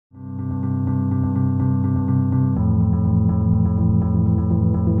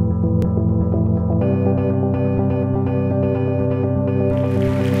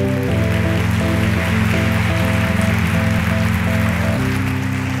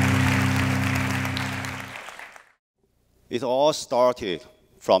It all started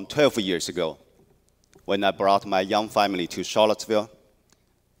from 12 years ago when I brought my young family to Charlottesville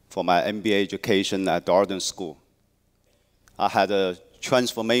for my MBA education at Darden School. I had a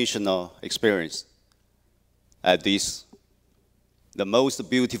transformational experience at the most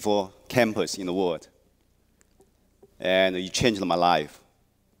beautiful campus in the world. And it changed my life.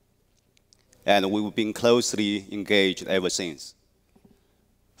 And we've been closely engaged ever since.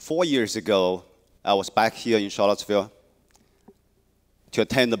 4 years ago, I was back here in Charlottesville to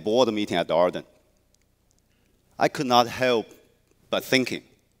attend the board meeting at Darden. I could not help but thinking,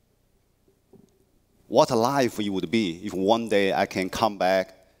 what a life it would be if one day I can come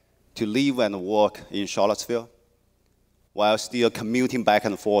back to live and work in Charlottesville while still commuting back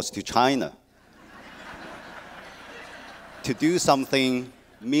and forth to China to do something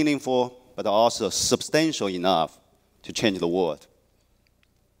meaningful but also substantial enough to change the world.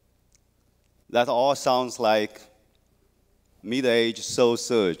 That all sounds like mid-age soul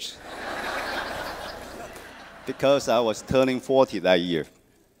surge because I was turning 40 that year.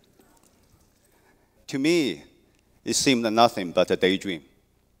 To me, it seemed nothing but a daydream.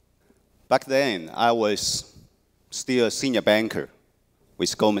 Back then, I was still a senior banker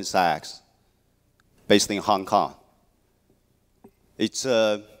with Goldman Sachs, based in Hong Kong. It's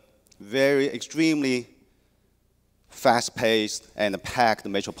a very extremely fast-paced and packed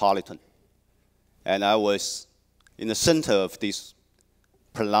metropolitan. And I was in the center of this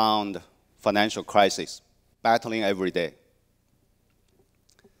prolonged financial crisis, battling every day.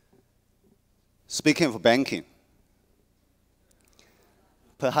 Speaking of banking,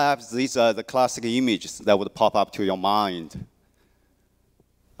 perhaps these are the classic images that would pop up to your mind.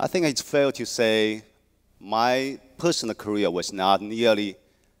 I think it's fair to say my personal career was not nearly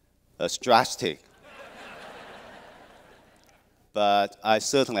as drastic. But I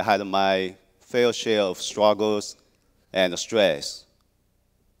certainly had my fair share of struggles and stress.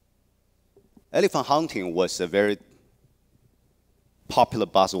 Elephant hunting was a very popular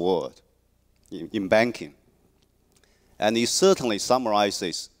buzzword in banking. And it certainly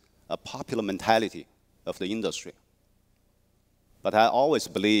summarizes a popular mentality of the industry. But I always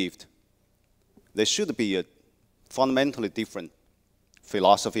believed there should be a fundamentally different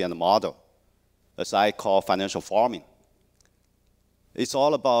philosophy and model, as I call financial farming. It's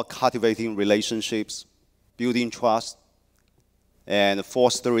all about cultivating relationships, building trust, and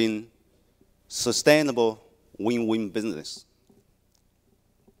fostering sustainable win-win business.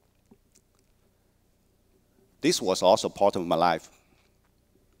 This was also part of my life.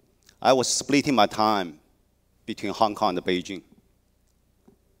 I was splitting my time between Hong Kong and Beijing.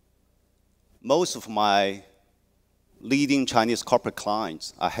 Most of my leading Chinese corporate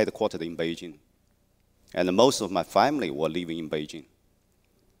clients are headquartered in Beijing, and most of my family were living in Beijing.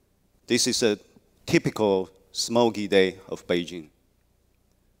 This is a typical smoky day of Beijing.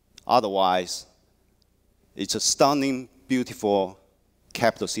 Otherwise, it's a stunning, beautiful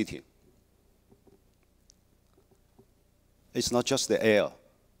capital city. It's not just the air.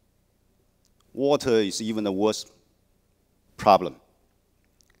 Water is even a worse problem.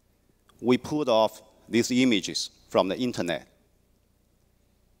 We pulled off these images from the internet.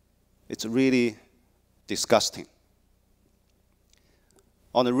 It's really disgusting.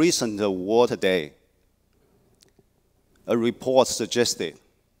 On a recent Water Day, a report suggested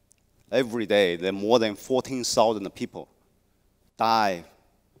every day that more than 14,000 people die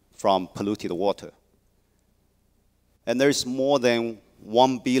from polluted water. And there's more than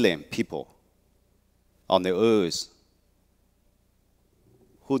 1 billion people on the earth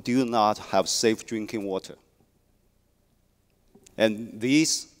who do not have safe drinking water. And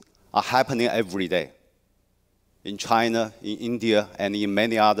these are happening every day in China, in India, and in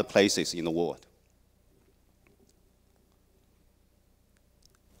many other places in the world.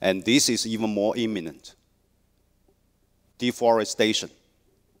 And this is even more imminent. Deforestation.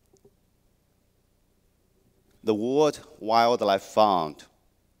 The World Wildlife Fund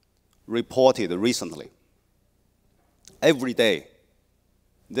reported recently, every day,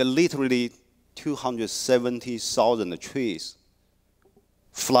 there are literally 270,000 trees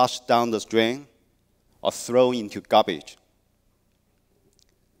flushed down the drain or thrown into garbage.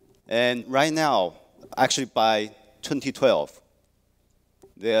 And right now, actually by 2012,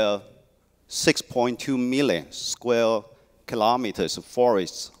 there are 6.2 million square kilometers of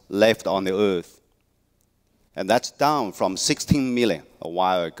forests left on the earth. And that's down from 16 million a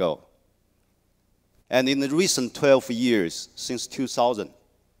while ago. And in the recent 12 years, since 2000,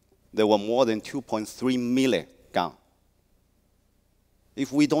 there were more than 2.3 million gone.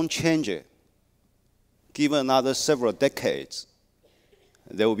 If we don't change it, given another several decades,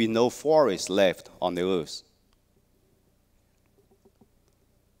 there will be no forest left on the earth.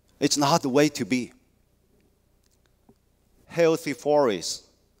 It's not the way to be. Healthy forests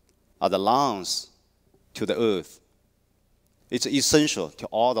are the lungs to the earth. It's essential to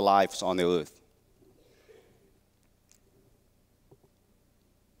all the lives on the earth.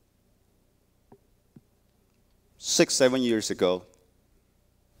 Six, 7 years ago,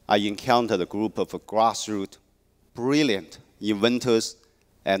 I encountered a group of grassroots, brilliant inventors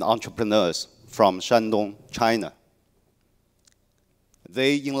and entrepreneurs from Shandong, China.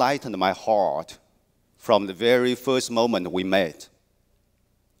 They enlightened my heart from the very first moment we met.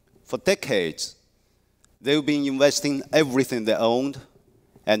 For decades, they've been investing everything they owned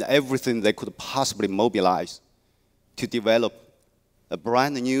and everything they could possibly mobilize to develop a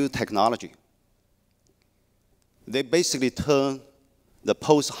brand new technology. They basically turned the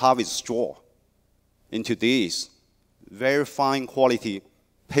post-harvest straw into this very fine quality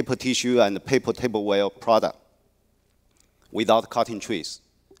paper tissue and paper tableware product without cutting trees.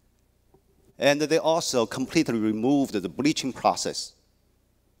 And they also completely removed the bleaching process,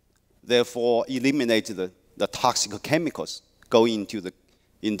 therefore eliminated the toxic chemicals going into the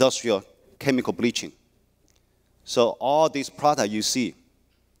industrial chemical bleaching. So all these products you see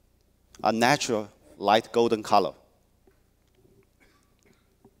are natural light golden color.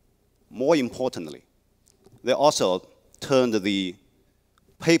 More importantly, they also turned the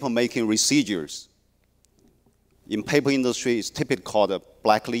paper-making residues. In paper industry, it's typically called a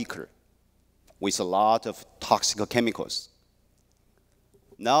black liquor with a lot of toxic chemicals.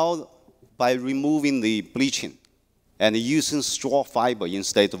 Now, by removing the bleaching and using straw fiber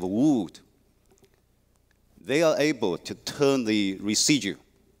instead of wood, they are able to turn the residue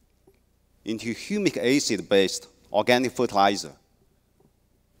into humic acid-based organic fertilizer,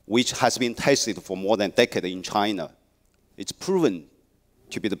 which has been tested for more than a decade in China. It's proven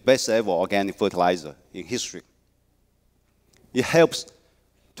to be the best ever organic fertilizer in history. It helps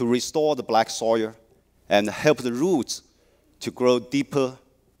to restore the black soil and help the roots to grow deeper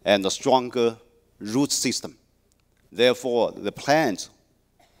and a stronger root system. Therefore, the plants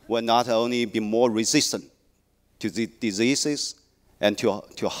will not only be more resistant to the diseases and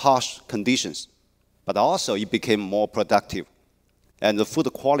to harsh conditions, but also it became more productive and the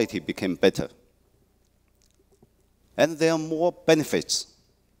food quality became better. And there are more benefits.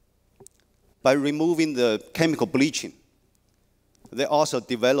 By removing the chemical bleaching, they also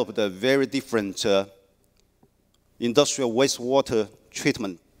developed a very different industrial wastewater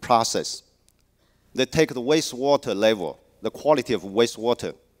treatment process. They take the wastewater level, the quality of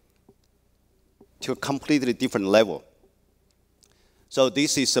wastewater, to a completely different level. So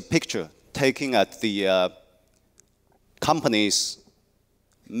this is a picture taken at the company's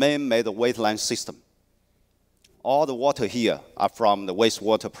man-made wetland system. All the water here are from the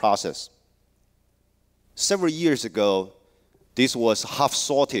wastewater process. Several years ago, this was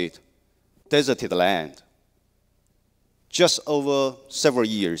half-salted, deserted land. Just over several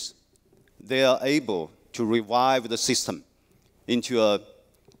years, they are able to revive the system into a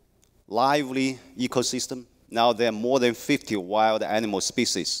lively ecosystem. Now there are more than 50 wild animal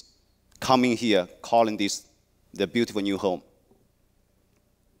species coming here, calling this their beautiful new home.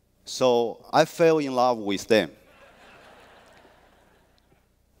 So I fell in love with them.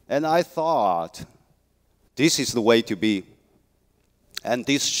 And I thought, this is the way to be. And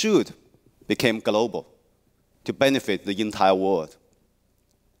this should become global to benefit the entire world.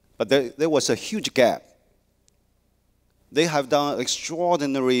 But there was a huge gap. They have done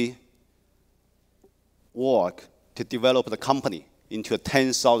extraordinary work to develop the company into a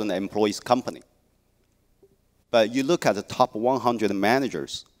 10,000 employees company. But you look at the top 100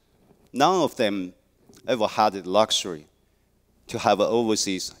 managers, none of them ever had the luxury to have an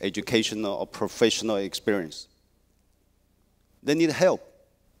overseas educational or professional experience. They need help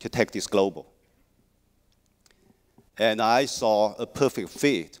to take this global. And I saw a perfect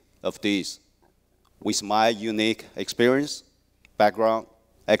fit of this with my unique experience, background,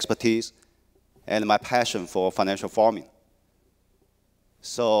 expertise, and my passion for financial farming.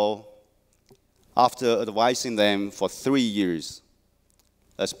 So after advising them for 3 years,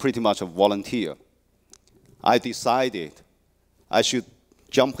 as pretty much a volunteer, I decided I should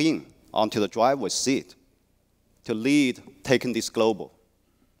jump in onto the driver's seat to lead taking this global.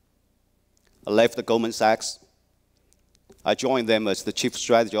 I left the Goldman Sachs. I joined them as the chief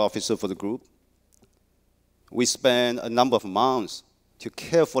strategy officer for the group. We spent a number of months to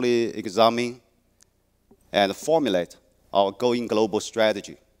carefully examine and formulate our going global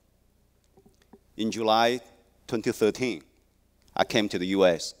strategy. In July 2013, I came to the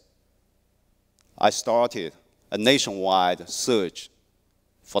US. I started a nationwide search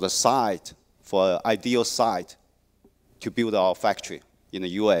for the site, for an ideal site to build our factory in the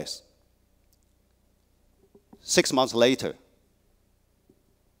US. 6 months later,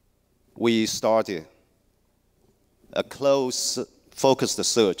 we started a close, focused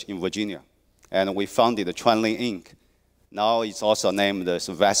search in Virginia, and we founded China Inc. Now it's also named as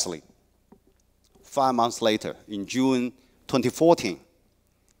Vaseline. 5 months later, in June 2014,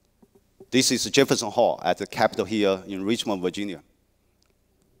 this is Jefferson Hall at the Capitol Hill in Richmond, Virginia.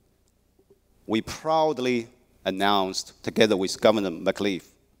 We proudly announced, together with Governor McLeaf,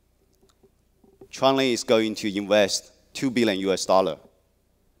 China is going to invest $2 billion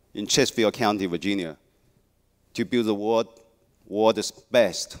in Chesterfield County, Virginia, to build the world's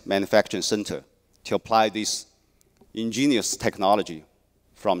best manufacturing center to apply this ingenious technology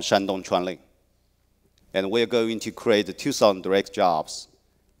from Shandong Chuanling. And we're going to create 2,000 direct jobs,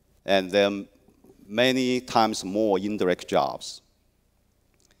 and then many times more indirect jobs.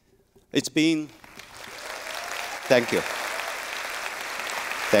 It's been, thank you.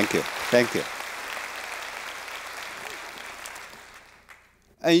 Thank you, thank you.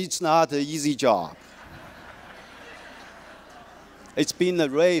 And it's not an easy job. It's been a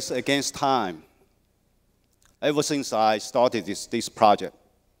race against time ever since I started this project.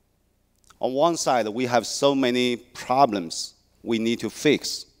 On one side, we have so many problems we need to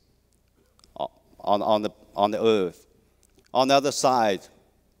fix on the earth. On the other side,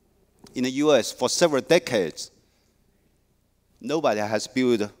 in the US, for several decades, nobody has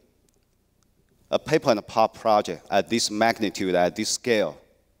built a paper and pulp project at this magnitude, at this scale.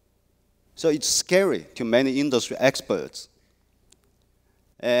 So it's scary to many industry experts.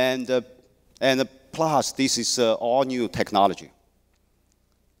 And plus, this is all new technology.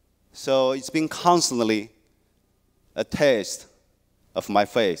 So it's been constantly a test of my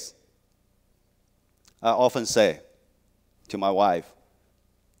faith. I often say to my wife,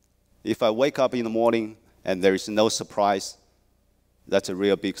 if I wake up in the morning and there is no surprise, that's a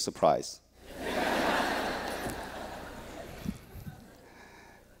real big surprise.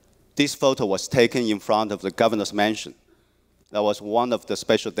 This photo was taken in front of the governor's mansion. That was one of the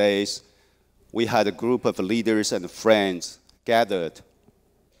special days. We had a group of leaders and friends gathered.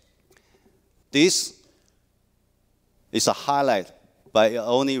 This is a highlight, but it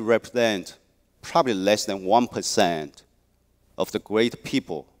only represents probably less than 1% of the great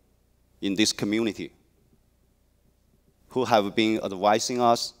people in this community who have been advising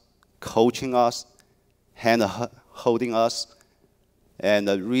us, coaching us, hand-holding us, and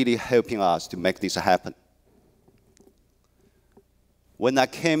really helping us to make this happen. When I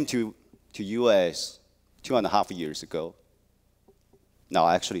came to US 2.5 years ago, no,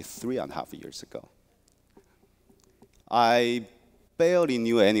 actually 3.5 years ago, I barely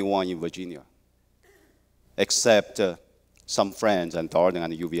knew anyone in Virginia, except some friends at Darden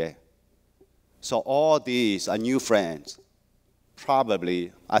and UVA. So all these are new friends.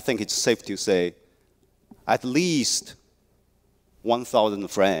 Probably, I think it's safe to say, at least 1,000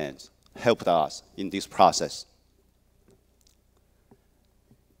 friends helped us in this process.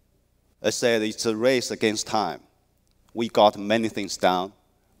 I said it's a race against time. We got many things done.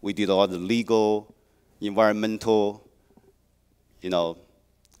 We did all the legal, environmental,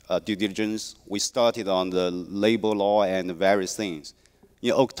 due diligence. We started on the labor law and various things.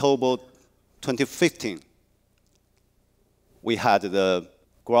 In October 2015, we had the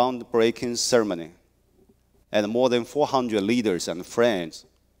groundbreaking ceremony, and more than 400 leaders and friends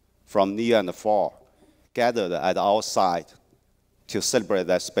from near and far gathered at our site to celebrate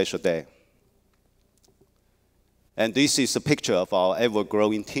that special day. And this is a picture of our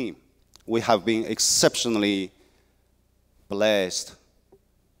ever-growing team. We have been exceptionally blessed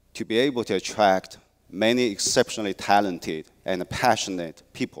to be able to attract many exceptionally talented and passionate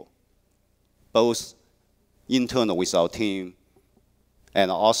people, both internal with our team and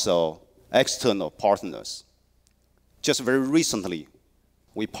also external partners. Just very recently,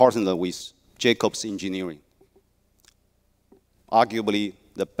 we partnered with Jacobs Engineering, arguably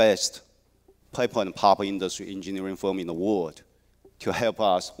the best paper and pulp industry engineering firm in the world, to help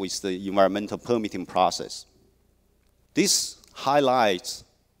us with the environmental permitting process. This highlights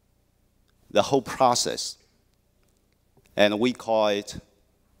the whole process, and we call it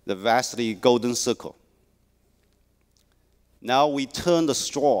the vastly golden circle. Now we turn the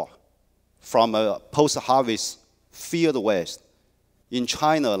straw from a post-harvest field waste. In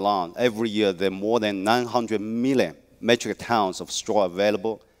China alone, every year there are more than 900 million metric tons of straw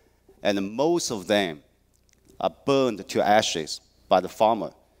available, and most of them are burned to ashes by the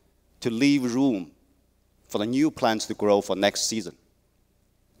farmer to leave room for the new plants to grow for next season.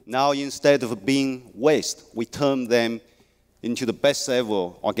 Now, instead of being waste, we turn them into the best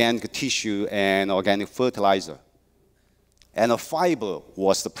ever organic tissue and organic fertilizer. And the fiber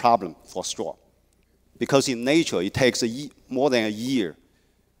was the problem for straw. Because in nature, it takes more than a year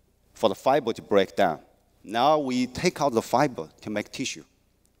for the fiber to break down. Now we take out the fiber to make tissue.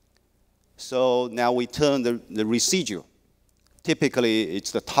 So now we turn the residue. Typically,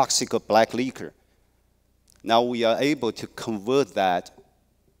 it's the toxic black liquor. Now we are able to convert that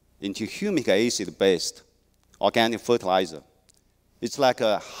into humic acid-based organic fertilizer. It's like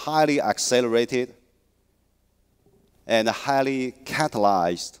a highly accelerated and highly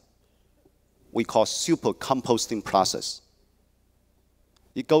catalyzed, we call super composting process.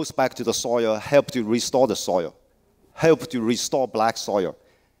 It goes back to the soil, help to restore the soil, help to restore black soil,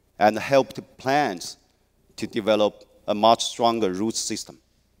 and help the plants to develop a much stronger root system.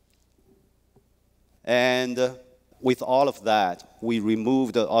 And with all of that, we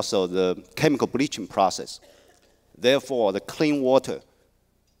removed also the chemical bleaching process. Therefore, the clean water,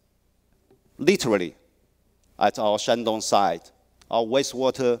 literally, at our Shandong site, our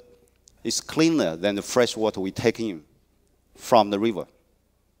wastewater is cleaner than the fresh water we take in from the river.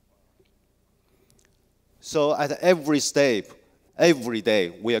 So at every step, every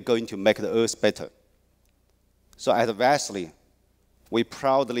day, we are going to make the earth better. So at Vastly, we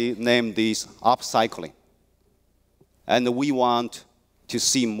proudly name this upcycling. And we want to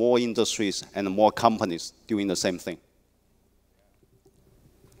see more industries and more companies doing the same thing.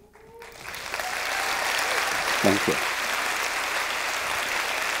 Thank you.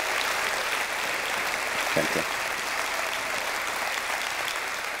 Thank you.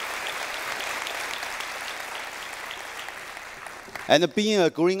 And being a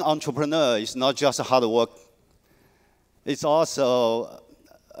green entrepreneur is not just hard work. It's also,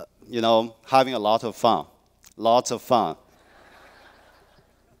 having a lot of fun. Lots of fun.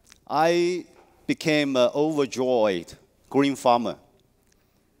 I became an overjoyed green farmer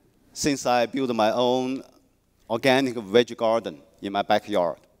since I built my own organic veg garden in my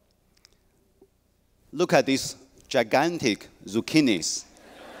backyard. Look at these gigantic zucchinis.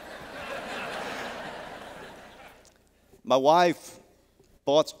 My wife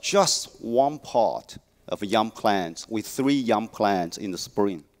bought just one pot of young plants with 3 young plants in the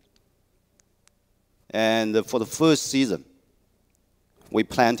spring. And for the first season, we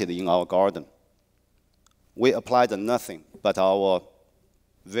planted in our garden. We applied nothing but our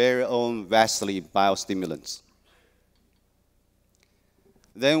very own Vastly biostimulants.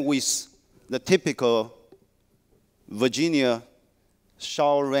 Then with the typical Virginia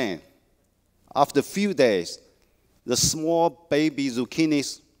shower rain, after a few days, the small baby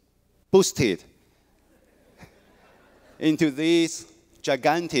zucchinis boosted into these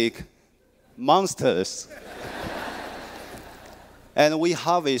gigantic monsters. And we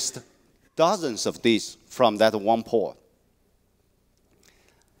harvest dozens of these from that one pot.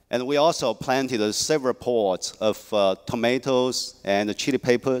 And we also planted several pots of tomatoes and chili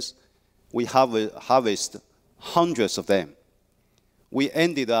peppers. We harvest hundreds of them. We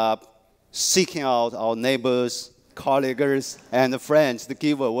ended up seeking out our neighbors, colleagues, and friends to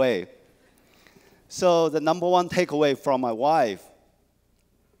give away. So the number one takeaway from my wife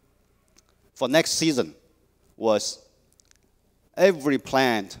for next season was every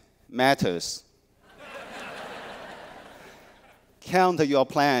plant matters. Count your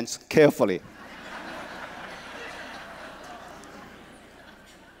plants carefully.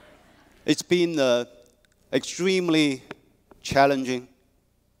 It's been an extremely challenging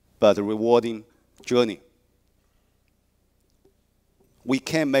but rewarding journey. We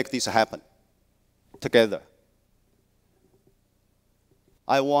can make this happen together.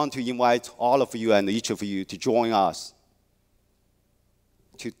 I want to invite all of you and each of you to join us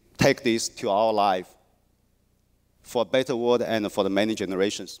to take this to our life for a better world and for the many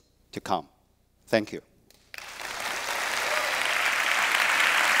generations to come. Thank you.